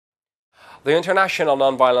The International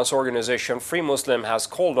Nonviolence Organization, Free Muslim, has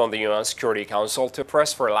called on the UN Security Council to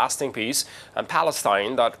press for lasting peace in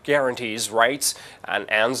Palestine that guarantees rights and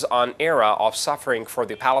ends an era of suffering for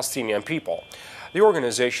the Palestinian people. The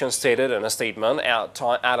organization stated in a statement at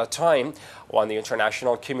a time when the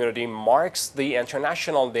international community marks the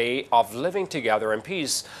International Day of Living Together in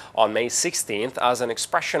Peace on May 16th as an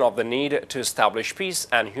expression of the need to establish peace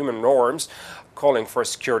and human norms, calling for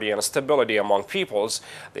security and stability among peoples.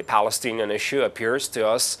 The Palestinian issue appears to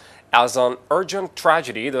us as an urgent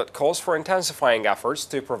tragedy that calls for intensifying efforts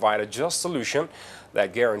to provide a just solution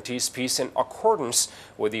that guarantees peace in accordance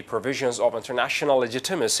with the provisions of international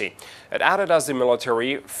legitimacy. It added, as the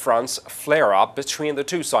military fronts flare up between the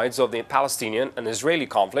two sides of the Palestinian and Israeli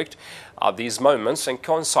conflict at these moments, and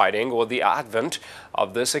coinciding with the advent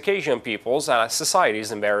of this occasion, peoples and societies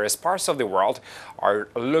in various parts of the world are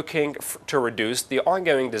looking to reduce the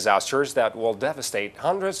ongoing disasters that will devastate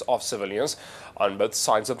hundreds of civilians on both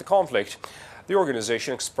sides of the conflict. The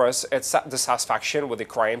organization expressed its dissatisfaction with the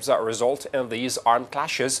crimes that result in these armed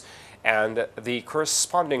clashes and the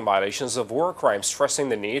corresponding violations of war crimes, stressing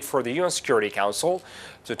the need for the UN Security Council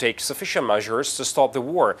to take sufficient measures to stop the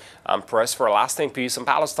war and press for a lasting peace in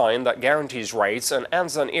Palestine that guarantees rights and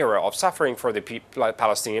ends an era of suffering for the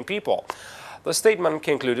Palestinian people. The statement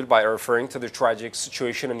concluded by referring to the tragic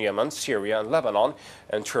situation in Yemen, Syria, and Lebanon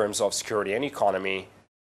in terms of security and economy.